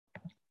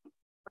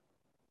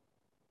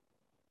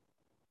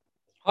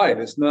Hi,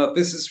 listener.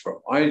 This is From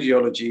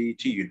Ideology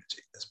to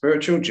Unity, a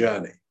spiritual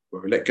journey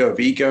where we let go of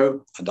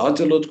ego and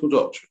ideological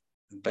doctrine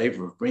in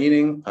favor of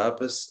meaning,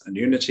 purpose, and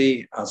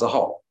unity as a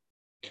whole.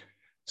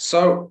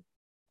 So,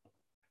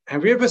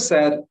 have you ever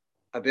said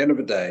at the end of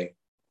the day,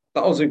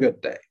 that was a good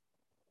day?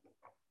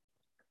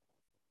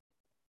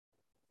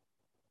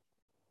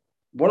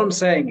 What I'm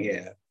saying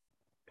here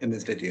in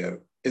this video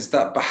is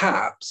that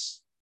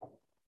perhaps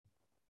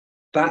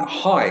that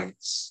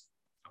hides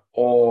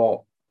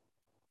or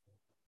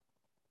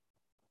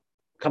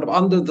kind of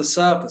under the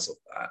surface of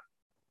that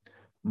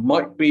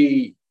might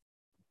be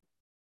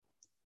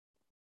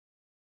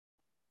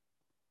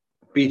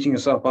beating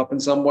yourself up in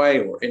some way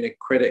or in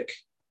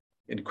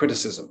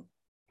criticism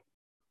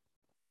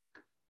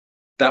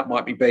that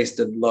might be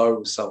based in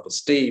low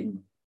self-esteem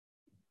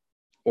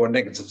or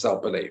negative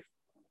self-belief.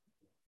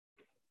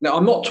 Now,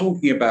 I'm not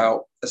talking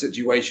about a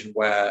situation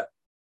where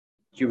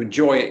you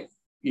enjoy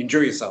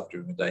yourself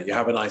during the day, you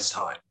have a nice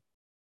time,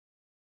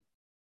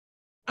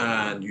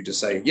 and you just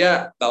say,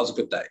 yeah, that was a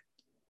good day.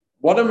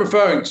 What I'm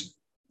referring to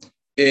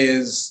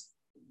is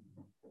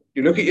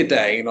you look at your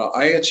day,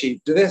 I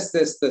achieved this,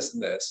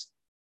 and this.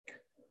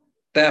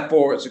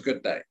 Therefore, it's a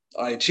good day.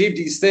 I achieved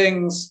these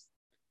things,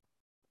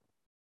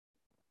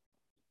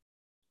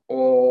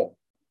 or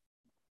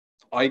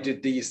I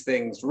did these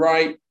things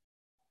right,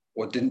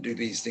 or didn't do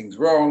these things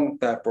wrong.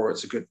 Therefore,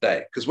 it's a good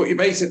day. Because what you're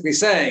basically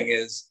saying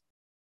is,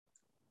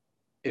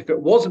 if it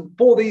wasn't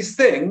for these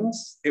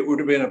things, it would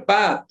have been a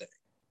bad day.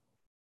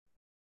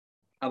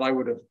 And I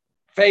would have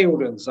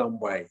failed in some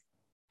way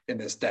in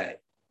this day.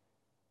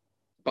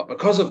 But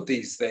because of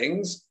these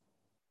things,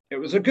 it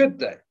was a good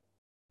day.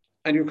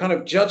 And you're kind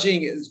of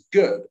judging it as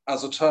good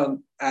as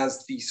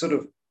as the sort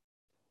of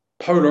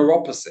polar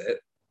opposite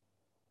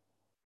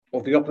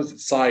or the opposite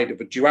side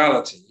of a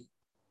duality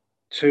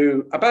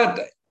to a bad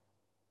day,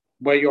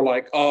 where you're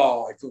like,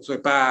 oh, I feel so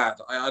bad.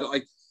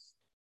 I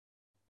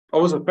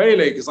was a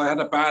failure because I had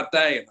a bad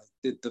day and I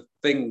did the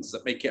things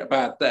that make it a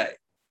bad day.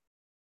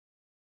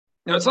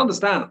 Now, it's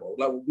understandable.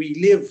 Like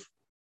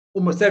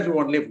almost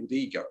everyone live with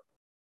ego.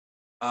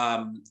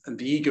 And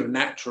the ego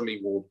naturally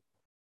will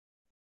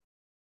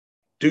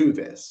do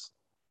this.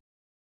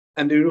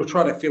 And you'll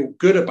try to feel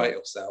good about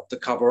yourself to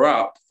cover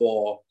up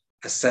for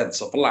a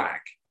sense of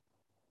lack,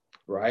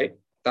 right?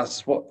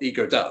 That's what the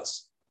ego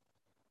does.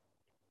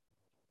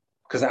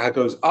 Because it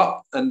goes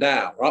up and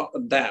down, up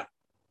and down.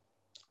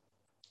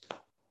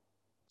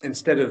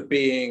 Instead of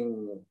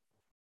being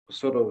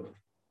sort of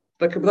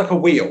like a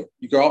wheel.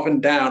 You go up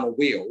and down a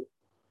wheel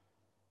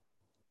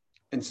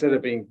instead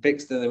of being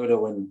fixed in the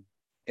middle and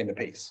in a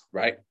piece,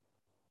 right?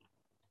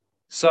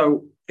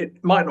 So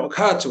it might not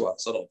occur to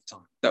us a lot of the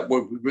time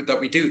that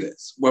we do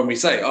this when we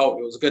say, oh,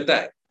 it was a good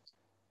day.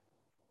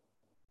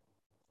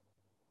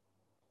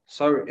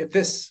 So if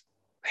this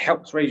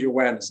helps raise your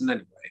awareness in any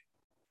way,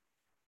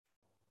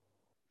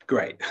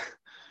 great.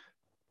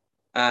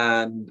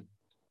 And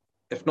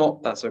if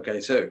not, that's okay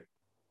too.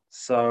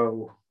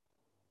 So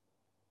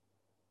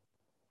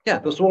yeah,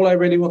 that's all I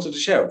really wanted to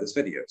share with this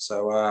video.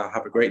 So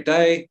have a great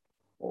day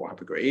or have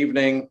a great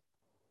evening.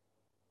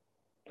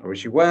 I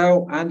wish you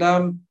well, and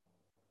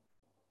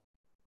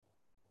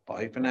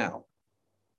bye for now.